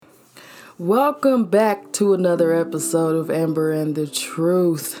Welcome back to another episode of Amber and the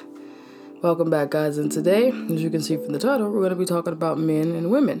Truth. Welcome back, guys. And today, as you can see from the title, we're going to be talking about men and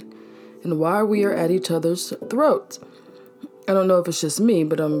women and why we are at each other's throats. I don't know if it's just me,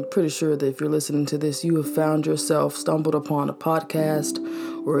 but I'm pretty sure that if you're listening to this, you have found yourself stumbled upon a podcast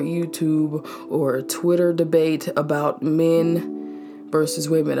or a YouTube or a Twitter debate about men versus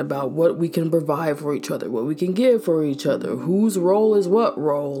women, about what we can provide for each other, what we can give for each other, whose role is what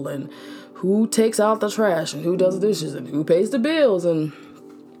role, and who takes out the trash, and who does the dishes, and who pays the bills, and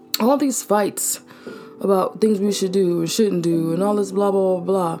all these fights about things we should do and shouldn't do, and all this blah, blah,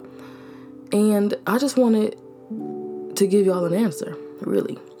 blah, blah. And I just wanted to give y'all an answer,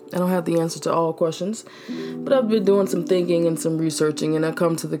 really. I don't have the answer to all questions, but I've been doing some thinking and some researching, and I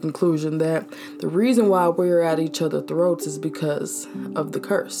come to the conclusion that the reason why we're at each other's throats is because of the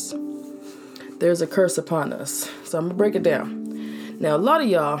curse. There's a curse upon us. So I'm going to break it down. Now, a lot of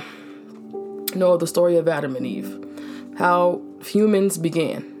y'all know the story of Adam and Eve, how humans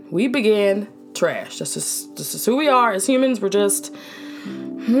began. We began trash. This is who we are as humans. We're just,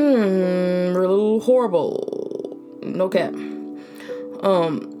 we're a little horrible. No cap.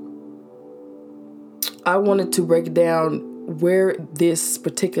 I wanted to break down where this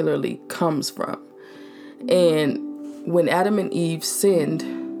particularly comes from. And when Adam and Eve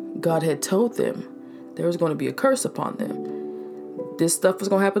sinned, God had told them there was going to be a curse upon them. This stuff was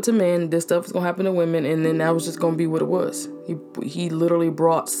going to happen to men, this stuff was going to happen to women, and then that was just going to be what it was. He literally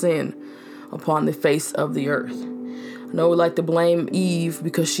brought sin upon the face of the earth. I know we like to blame Eve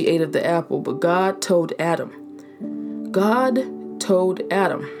because she ate of the apple, but God told Adam.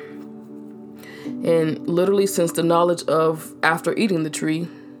 And literally since the knowledge of after eating the tree,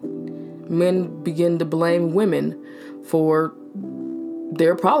 men begin to blame women for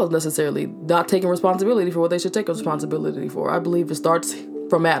their problems necessarily, not taking responsibility for what they should take responsibility for. I believe it starts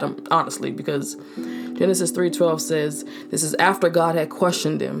from Adam, honestly, because Genesis 3:12 says, this is after God had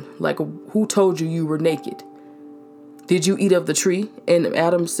questioned him, like, who told you were naked? Did you eat of the tree? And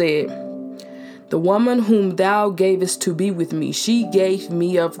Adam said, the woman whom thou gavest to be with me, she gave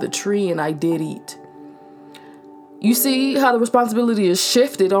me of the tree and I did eat. You see how the responsibility is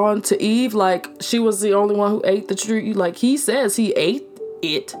shifted on to Eve, like she was the only one who ate the tree. Like he says he ate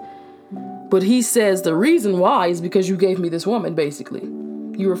it, but he says the reason why is because you gave me this woman, basically.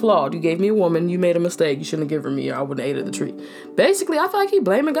 You were flawed. You gave me a woman. You made a mistake. You shouldn't have given her me. I wouldn't have ate of the tree. Basically, I feel like he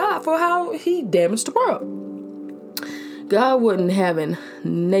blaming God for how he damaged the world. God wasn't having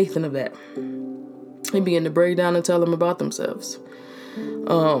Nathan of that. He began to break down and tell them about themselves.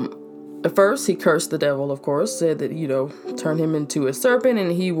 At first, he cursed the devil, of course, said that, turn him into a serpent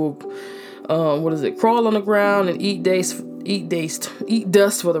and he will, crawl on the ground and eat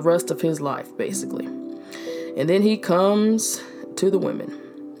dust for the rest of his life, basically. And then he comes to the women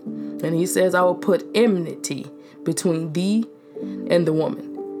and he says, I will put enmity between thee and the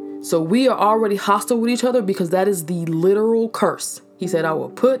woman. So we are already hostile with each other because that is the literal curse. He said, I will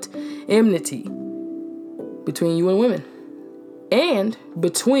put enmity between you and women, and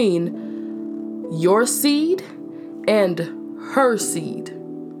between your seed and her seed.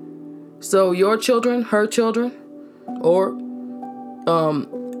 So your children, her children, or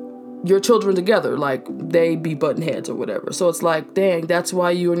your children together, like they be button heads or whatever. So it's like, dang, that's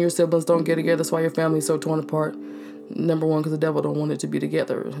why you and your siblings don't get together. That's why your family's so torn apart. Number one, because the devil don't want it to be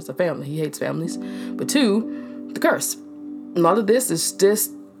together as a family. He hates families. But two, the curse. A lot of this is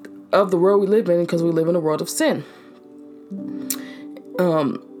just of the world we live in because we live in a world of sin.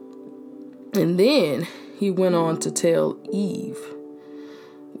 And then he went on to tell Eve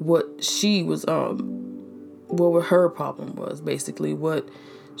what she was, what her problem was, basically, what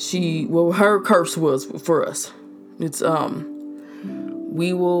her curse was for us. It's,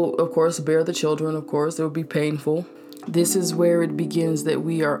 we will, of course, bear the children, of course, it will be painful. This is where it begins that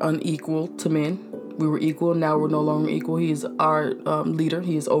we are unequal to men. We were equal, now we're no longer equal. He is our leader,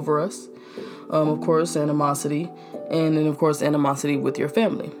 he is over us. Of course, animosity, and then, of course, animosity with your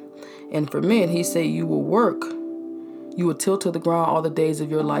family. And for men, he said you will work, you will till to the ground all the days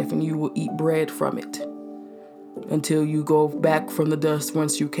of your life, and you will eat bread from it until you go back from the dust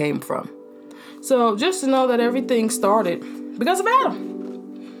whence you came from. So just to know that everything started because of Adam.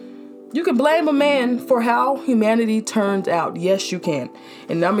 You can blame a man for how humanity turned out. Yes, you can.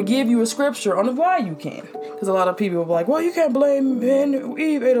 And I'm going to give you a scripture on why you can. Because a lot of people are like, well, you can't blame men.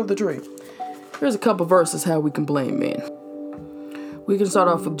 Eve ate of the tree. Here's a couple verses how we can blame men. We can start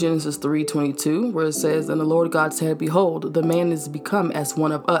off with Genesis 3:22, where it says, and the Lord God said, behold, the man is become as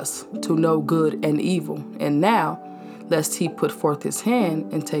one of us, to know good and evil. And now, lest he put forth his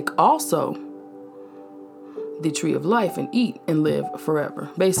hand and take also the tree of life and eat and live forever.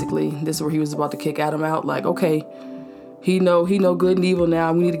 Basically, this is where he was about to kick Adam out. Like, okay, he know good and evil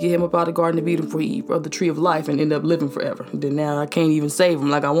now. We need to get him up out of the Garden of Eden before he eat of the tree of life and end up living forever. Then now I can't even save him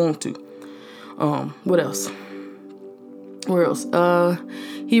like I want to. What else? Where else?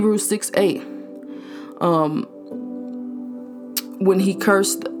 Hebrews 6:8. When he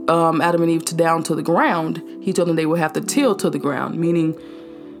cursed Adam and Eve down to the ground, he told them they would have to till to the ground, meaning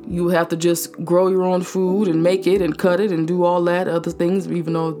you have to just grow your own food and make it and cut it and do all that other things,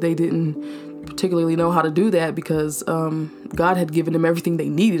 even though they didn't particularly know how to do that because God had given them everything they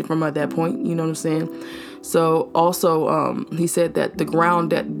needed from at that point. You know what I'm saying? So also he said that the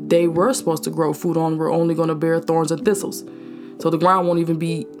ground that they were supposed to grow food on were only going to bear thorns and thistles. So the ground won't even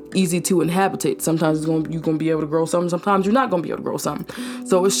be easy to inhabitate. Sometimes you're going to be able to grow something. Sometimes you're not going to be able to grow something.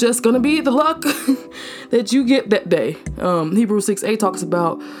 So it's just going to be the luck that you get that day. Hebrews 6:8 talks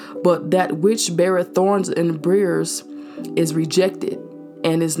about, but that which beareth thorns and briars is rejected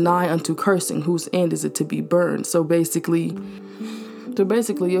and is nigh unto cursing, whose end is it to be burned. So basically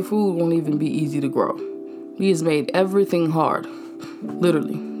your food won't even be easy to grow. He has made everything hard.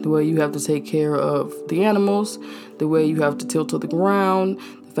 Literally, the way you have to take care of the animals, the way you have to till to the ground,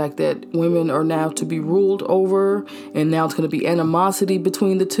 the fact that women are now to be ruled over, and now it's going to be animosity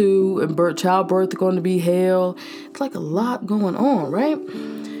between the two, and childbirth is going to be hell. It's like a lot going on, right?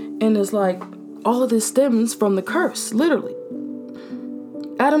 And it's like all of this stems from the curse, literally.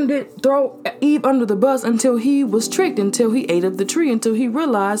 Adam didn't throw Eve under the bus until he was tricked, until he ate of the tree, until he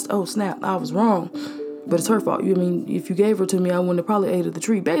realized, oh snap, I was wrong. But it's her fault. I mean, if you gave her to me, I wouldn't have probably ate of the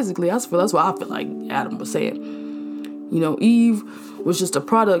tree. Basically, that's what I feel like Adam was saying. You know, Eve was just a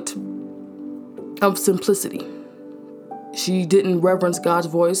product of simplicity. She didn't reverence God's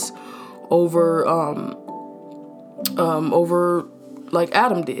voice over like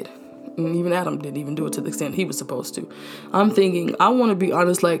Adam did. And even Adam didn't even do it to the extent he was supposed to. I'm thinking, I want to be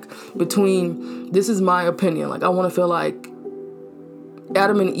honest, like, this is my opinion. Like, I want to feel like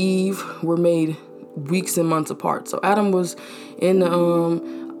Adam and Eve were made weeks and months apart. So Adam was in the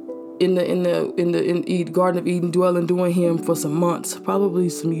Garden of Eden, dwelling, doing him for some months, probably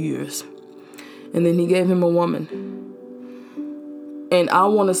some years. And then he gave him a woman. And I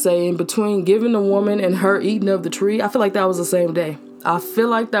want to say, in between giving the woman and her eating of the tree, I feel like that was the same day. It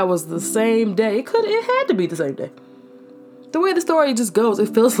had to be the same day. The way the story just goes,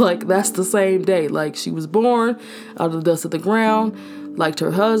 it feels like that's the same day. Like, she was born out of the dust of the ground, liked her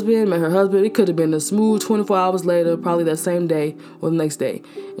husband, met her husband. It could have been a smooth 24 hours later, probably that same day or the next day.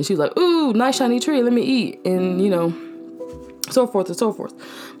 And she was like, ooh, nice shiny tree, let me eat. And, so forth and so forth.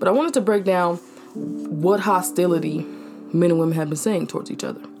 But I wanted to break down what hostility men and women have been saying towards each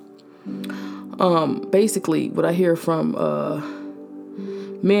other. Basically, what I hear from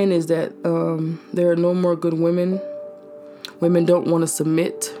men is that there are no more good women. Women don't want to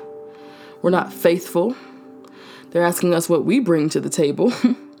submit. We're not faithful. They're asking us what we bring to the table.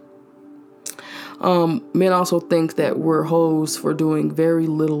 Men also think that we're hoes for doing very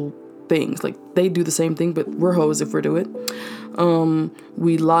little things. Like, they do the same thing, but we're hoes if we do it.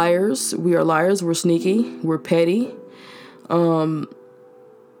 We are liars. We're sneaky. We're petty. What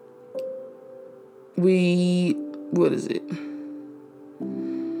is it?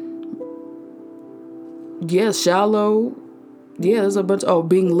 Yeah, shallow. Yeah, there's a bunch.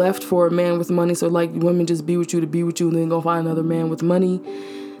 Being left for a man with money. So, like, women just be with you to be with you and then go find another man with money.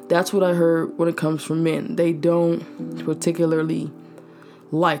 That's what I heard when it comes from men. They don't particularly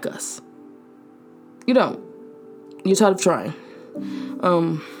like us. You don't. You're tired of trying.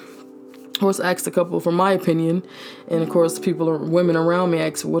 Of course, I asked a couple for my opinion. And, of course, women around me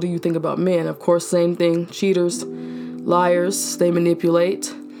asked, what do you think about men? Of course, same thing. Cheaters, liars, they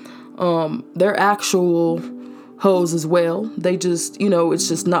manipulate. They're actual hoes as well. They just, it's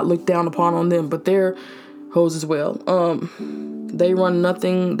just not looked down upon on them, but they're hoes as well. They run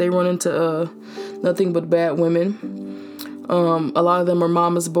into nothing but bad women. A lot of them are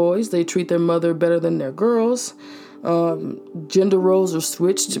mama's boys. They treat their mother better than their girls. Gender roles are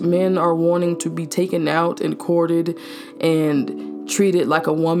switched. Men are wanting to be taken out and courted and treated like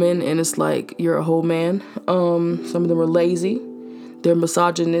a woman, and it's like, you're a whole man. Some of them are lazy. They're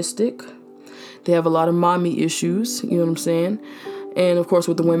misogynistic. They have a lot of mommy issues, you know what I'm saying? And of course,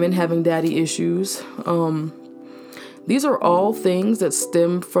 with the women having daddy issues. These are all things that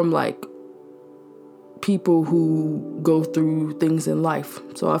stem from, like, people who go through things in life.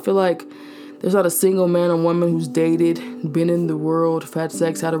 So I feel like there's not a single man or woman who's dated, been in the world, had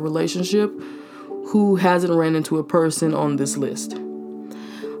sex, had a relationship, who hasn't ran into a person on this list.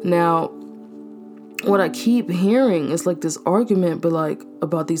 Now, what I keep hearing is like this argument, but like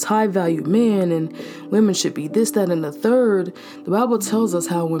about these high value men and women should be this, that, and the third. The Bible tells us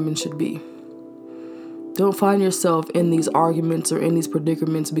how women should be. Don't find yourself in these arguments or in these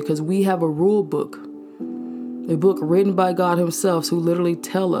predicaments, because we have a rule book, a book written by God himself, who literally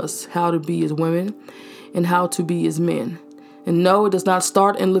tell us how to be as women and how to be as men. And no, it does not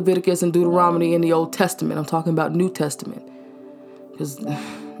start in Leviticus and Deuteronomy in the Old Testament. I'm talking about New Testament, because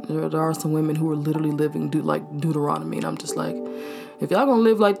there are some women who are literally living like Deuteronomy, and I'm just like, if y'all gonna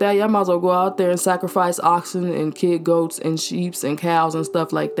live like that, y'all might as well go out there and sacrifice oxen and kid goats and sheep and cows and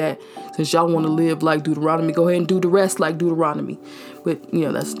stuff like that. Since y'all want to live like Deuteronomy, go ahead and do the rest like Deuteronomy. But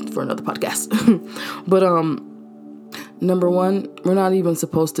that's for another podcast. But number one, we're not even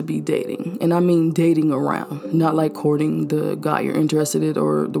supposed to be dating, and I mean dating around, not like courting the guy you're interested in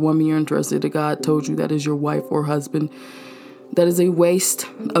or the woman you're interested in. God told you that is your wife or husband. That is a waste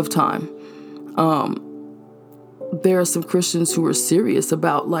of time. There are some Christians who are serious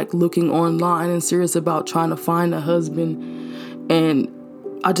about like looking online and serious about trying to find a husband. And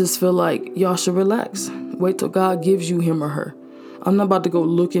I just feel like y'all should relax. Wait till God gives you him or her. I'm not about to go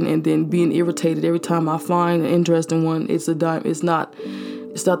looking and then being irritated every time I find an interesting one. It's not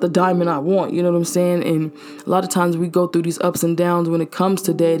the diamond I want. You know what I'm saying? And a lot of times we go through these ups and downs when it comes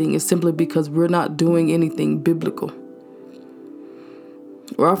to dating. It's simply because we're not doing anything biblical.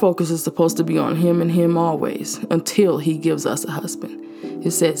 Where our focus is supposed to be on him and him always, until he gives us a husband.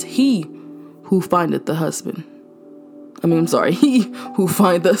 It says, he who findeth the husband. He who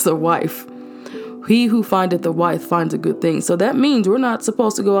findeth us a wife. He who findeth a wife finds a good thing. So that means we're not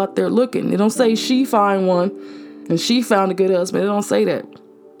supposed to go out there looking. It don't say she find one and she found a good husband. It don't say that.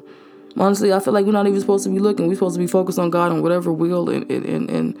 Honestly, I feel like we're not even supposed to be looking. We're supposed to be focused on God and whatever will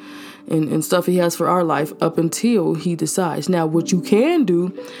and stuff he has for our life up until he decides. Now, what you can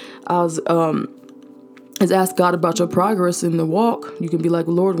do is ask God about your progress in the walk. You can be like,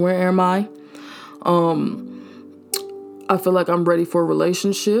 Lord, where am I? I feel like I'm ready for a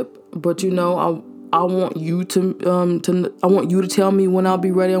relationship, but I want you I want you to tell me when I'll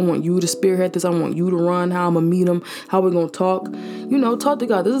be ready. I want you to spearhead this. I want you to run how I'm gonna meet him, how we're gonna talk. Talk to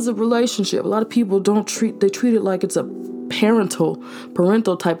God. This is a relationship. A lot of people treat it like it's a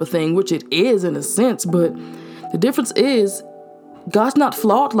parental type of thing, which it is in a sense, but the difference is God's not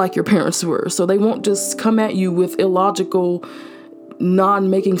flawed like your parents were, so they won't just come at you with illogical,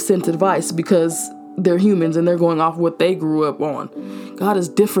 non-making sense advice because they're humans and they're going off what they grew up on. God is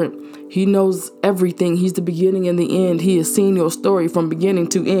different. He knows everything. He's the beginning and the end. He has seen your story from beginning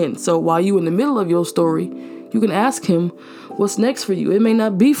to end. So while you're in the middle of your story, you can ask him what's next for you. It may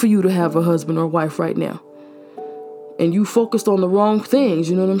not be for you to have a husband or wife right now. And you focused on the wrong things,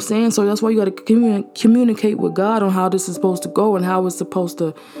 you know what I'm saying? So that's why you got to communicate with God on how this is supposed to go and how it's supposed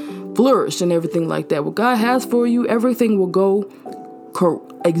to flourish and everything like that. What God has for you, everything will go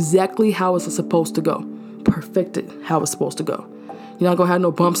exactly how it's supposed to go. Perfected how it's supposed to go. You're not going to have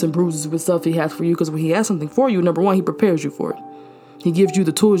no bumps and bruises with stuff he has for you, because when he has something for you, number one, he prepares you for it. He gives you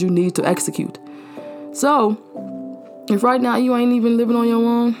the tools you need to execute. So, if right now you ain't even living on your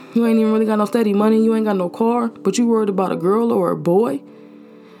own, you ain't even really got no steady money, you ain't got no car, but you worried about a girl or a boy,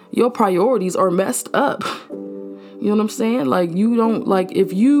 your priorities are messed up. You know what I'm saying?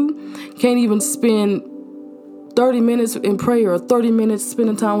 If you can't even spend 30 minutes in prayer or 30 minutes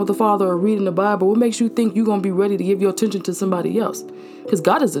spending time with the Father or reading the Bible, what makes you think you're going to be ready to give your attention to somebody else? Because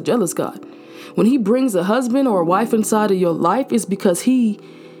God is a jealous God. When he brings a husband or a wife inside of your life, it's because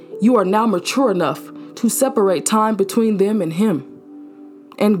you are now mature enough to separate time between them and him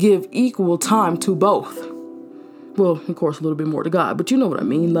and give equal time to both. Well, of course, a little bit more to God, but you know what I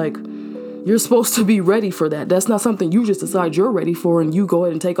mean? Like, you're supposed to be ready for that. That's not something you just decide you're ready for and you go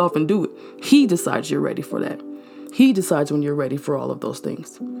ahead and take off and do it. He decides you're ready for that. He decides when you're ready for all of those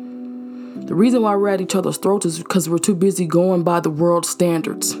things. The reason why we're at each other's throats is because we're too busy going by the world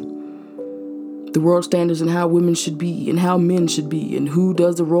standards. The world standards and how women should be and how men should be and who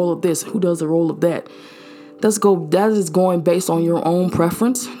does the role of this, who does the role of that. That is going based on your own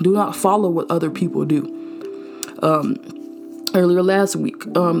preference. Do not follow what other people do. Earlier last week,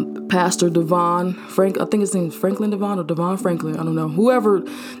 Pastor Devon I think his name is Franklin Devon or Devon Franklin, I don't know. Whoever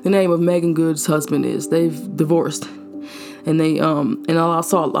the name of Megan Good's husband is, they've divorced. And I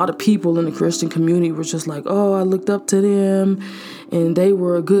saw a lot of people in the Christian community were just like, oh, I looked up to them and they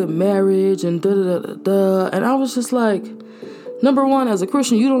were a good marriage and da-da-da-da-da. And I was just like, number one, as a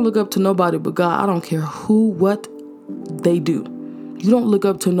Christian, you don't look up to nobody but God. I don't care what they do. You don't look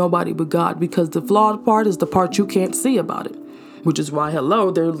up to nobody but God, because the flawed part is the part you can't see about it. Which is why,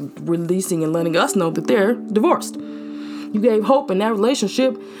 they're releasing and letting us know that they're divorced. You gave hope in that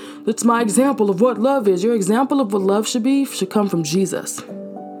relationship. That's my example of what love is. Your example of what love should come from Jesus.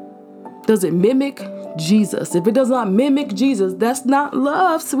 Does it mimic Jesus? If it does not mimic Jesus, that's not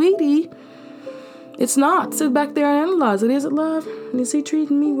love, sweetie. It's not. Sit back there and analyze it. Is it love? Is he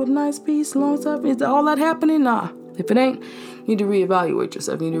treating me with nice peace, long suffering? Is all that happening? Nah. If it ain't, you need to reevaluate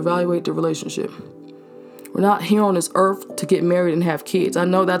yourself. You need to evaluate the relationship. We're not here on this earth to get married and have kids. I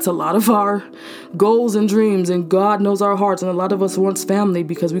know that's a lot of our goals and dreams, and God knows our hearts, and a lot of us wants family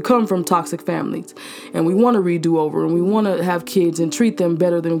because we come from toxic families, and we want to redo over, and we want to have kids and treat them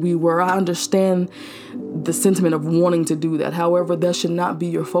better than we were. I understand the sentiment of wanting to do that. However, that should not be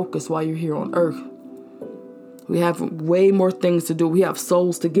your focus while you're here on earth. We have way more things to do. We have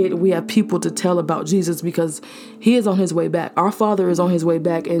souls to get. We have people to tell about Jesus because he is on his way back. Our Father is on his way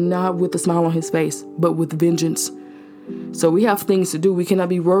back, and not with a smile on his face, but with vengeance. So we have things to do. We cannot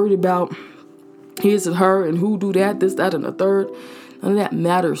be worried about his and her and who do that, this, that, and the third. None of that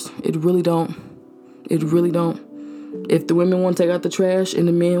matters. It really don't. It really don't. If the women want to take out the trash and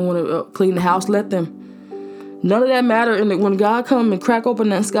the men want to clean the house, let them. None of that matter. And when God come and crack open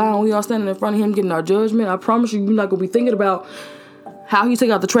that sky and we all standing in front of him getting our judgment, I promise you, you're not going to be thinking about how he take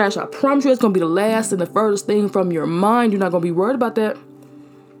out the trash. I promise you it's going to be the last and the furthest thing from your mind. You're not going to be worried about that.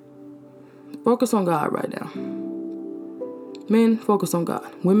 Focus on God right now. Men, focus on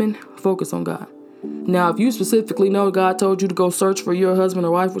God. Women, focus on God. Now, if you specifically know God told you to go search for your husband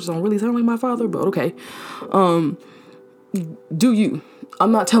or wife, which don't really sound like my father, but okay. Do you?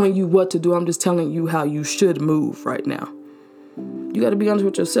 I'm not telling you what to do. I'm just telling you how you should move right now. You got to be honest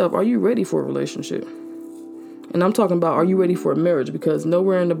with yourself. Are you ready for a relationship? And I'm talking about, are you ready for a marriage? Because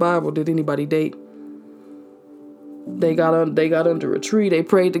nowhere in the Bible did anybody date. They got under a tree. They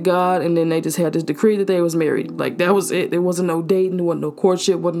prayed to God, and then they just had this decree that they was married. Like, that was it. There wasn't no dating. There wasn't no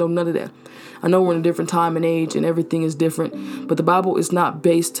courtship. Wasn't no none of that. I know we're in a different time and age, and everything is different. But the Bible is not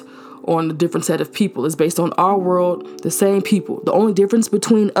based on a different set of people. It's based on our world, the same people. The only difference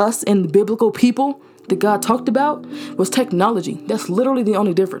between us and the biblical people that God talked about was technology. That's literally the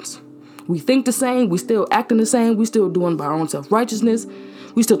only difference. We think the same. We still acting the same. We still doing by our own self-righteousness.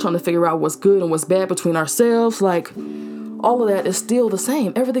 We still trying to figure out what's good and what's bad between ourselves. Like, all of that is still the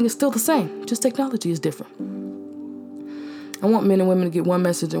same. Everything is still the same. Just technology is different. I want men and women to get one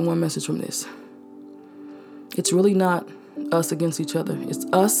message and one message from this. It's really not us against each other. It's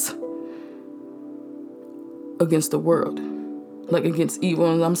us against the world, like against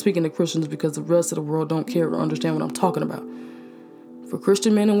evil. And I'm speaking to Christians because the rest of the world don't care or understand what I'm talking about. For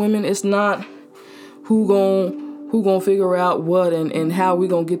Christian men and women, it's not who gonna figure out what and how we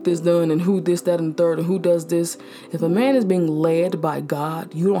gonna get this done and who this, that, and the third and who does this. If a man is being led by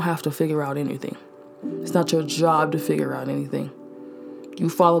God, you don't have to figure out anything. It's not your job to figure out anything. You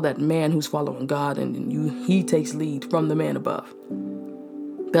follow that man who's following God, and he takes lead from the man above.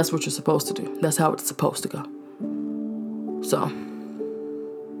 That's what you're supposed to do. That's how it's supposed to go. So,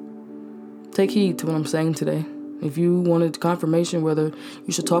 take heed to what I'm saying today. If you wanted confirmation whether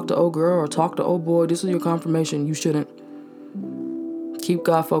you should talk to old girl or talk to old boy, this is your confirmation. You shouldn't. Keep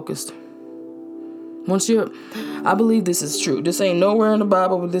God focused. I believe this is true. This ain't nowhere in the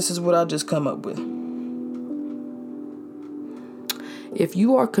Bible, but this is what I just come up with. If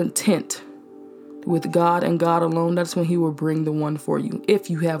you are content with God and God alone, that's when he will bring the one for you. If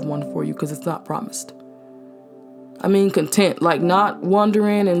you have one for you, because it's not promised. I mean content, like not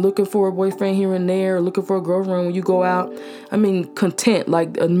wandering and looking for a boyfriend here and there, or looking for a girlfriend when you go out. I mean content,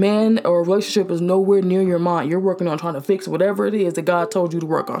 like a man or a relationship is nowhere near your mind. You're working on trying to fix whatever it is that God told you to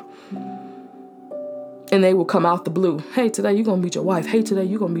work on. And they will come out the blue. Hey, today you're going to meet your wife. Hey, today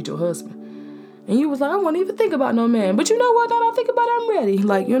you're going to meet your husband. And you was like, I won't even think about no man. But you know what? Now that I think about it, I'm ready.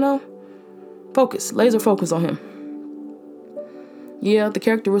 Like, focus, laser focus on him. Yeah, the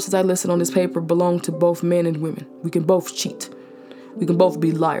characteristics I listed on this paper belong to both men and women. We can both cheat. We can both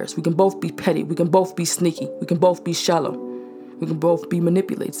be liars. We can both be petty. We can both be sneaky. We can both be shallow. We can both be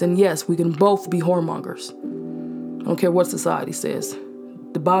manipulators. And yes, we can both be whoremongers. I don't care what society says.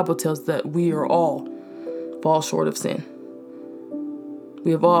 The Bible tells that we are all fall short of sin. We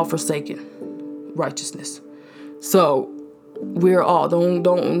have all forsaken righteousness. So we are all,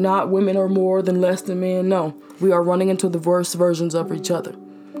 not women are more than less than men. No, we are running into the worst versions of each other.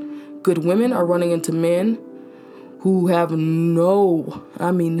 Good women are running into men who have no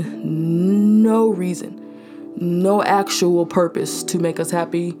reason, no actual purpose to make us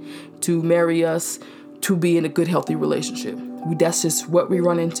happy, to marry us, to be in a good, healthy relationship. That's just what we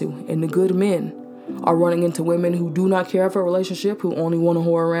run into. And the good men are running into women who do not care for a relationship, who only want to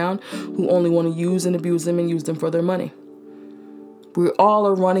whore around, who only want to use and abuse them and use them for their money. We all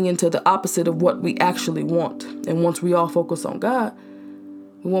are running into the opposite of what we actually want. And once we all focus on God,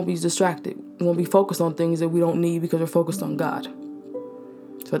 we won't be distracted. We won't be focused on things that we don't need because we're focused on God.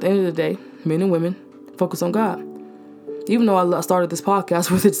 So at the end of the day, men and women, focus on God. Even though I started this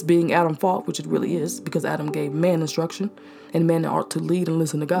podcast with it being Adam's fault, which it really is, because Adam gave man instruction, and men are to lead and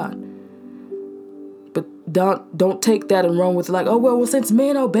listen to God. But don't take that and run with it like, oh, well, since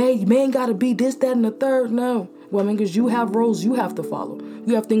men obey, men got to be this, that, and the third. No. Well, I mean, because you have roles you have to follow.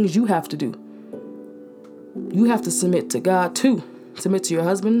 You have things you have to do. You have to submit to God, too. Submit to your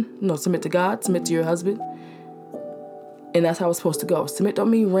husband. No, submit to God. Submit to your husband. And that's how it's supposed to go. Submit don't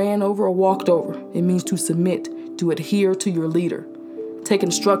mean ran over or walked over. It means to submit, to adhere to your leader. Take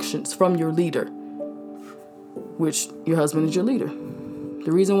instructions from your leader, which your husband is your leader.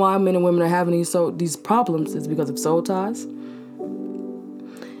 The reason why men and women are having these problems is because of soul ties.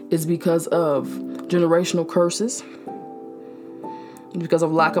 It's because of generational curses. It's because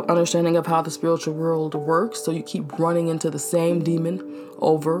of lack of understanding of how the spiritual world works. So you keep running into the same demon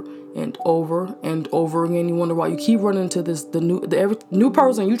over and over and over again. You wonder why you keep running into this. Every new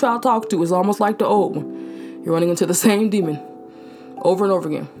person you try to talk to is almost like the old one. You're running into the same demon over and over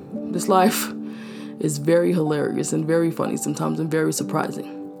again. This life is very hilarious and very funny sometimes and very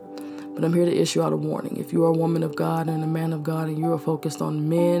surprising. But I'm here to issue out a warning. If you are a woman of God and a man of God and you are focused on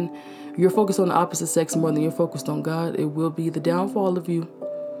men, you're focused on the opposite sex more than you're focused on God, it will be the downfall of you.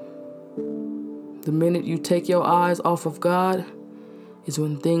 The minute you take your eyes off of God is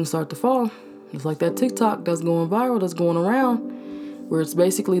when things start to fall. It's like that TikTok that's going viral, that's going around, where it's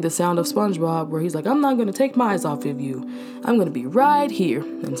basically the sound of SpongeBob, where he's like, I'm not going to take my eyes off of you. I'm going to be right here.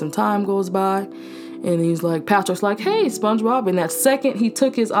 And some time goes by, and he's like, Patrick's like, hey, SpongeBob. And that second he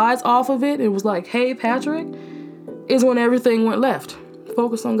took his eyes off of it, it was like, hey, Patrick, is when everything went left.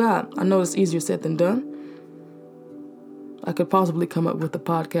 Focus on God. I know it's easier said than done. I could possibly come up with a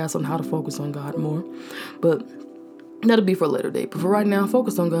podcast on how to focus on God more, but that'll be for a later date. But for right now,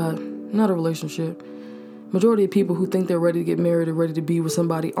 focus on God, not a relationship. Majority of people who think they're ready to get married or ready to be with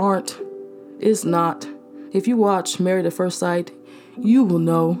somebody aren't. It's not. If you watch Married at First Sight, you will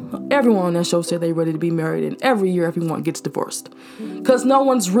know everyone on that show said they're ready to be married, and every year everyone gets divorced. Because no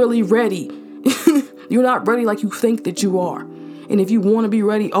one's really ready. You're not ready like you think that you are. And if you want to be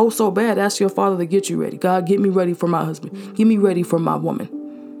ready, oh so bad, ask your Father to get you ready. God, get me ready for my husband. Get me ready for my woman.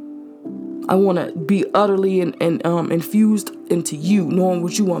 I want to be utterly infused into you, knowing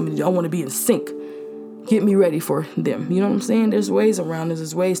what you want me to do. I want to be in sync. Get me ready for them. You know what I'm saying? There's ways around this.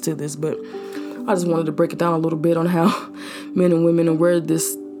 There's ways to this. But I just wanted to break it down a little bit on how men and women and where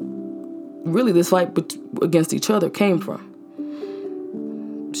this fight against each other came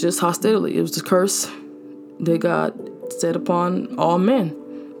from. It's just hostility. It was the curse that God set upon all men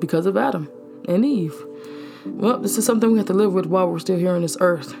because of Adam and Eve. Well, this is something we have to live with while we're still here on this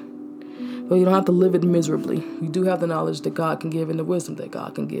earth. But you don't have to live it miserably. You do have the knowledge that God can give and the wisdom that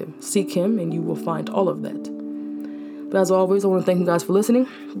God can give. Seek Him and you will find all of that. But as always, I want to thank you guys for listening.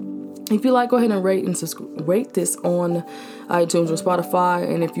 If you like, go ahead and rate this on iTunes or Spotify.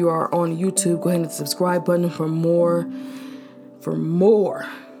 And if you are on YouTube, go ahead and hit the subscribe button for more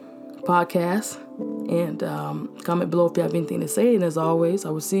podcasts. And comment below if you have anything to say. And as always,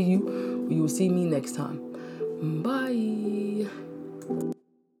 I will see you, or you will see me next time. Bye.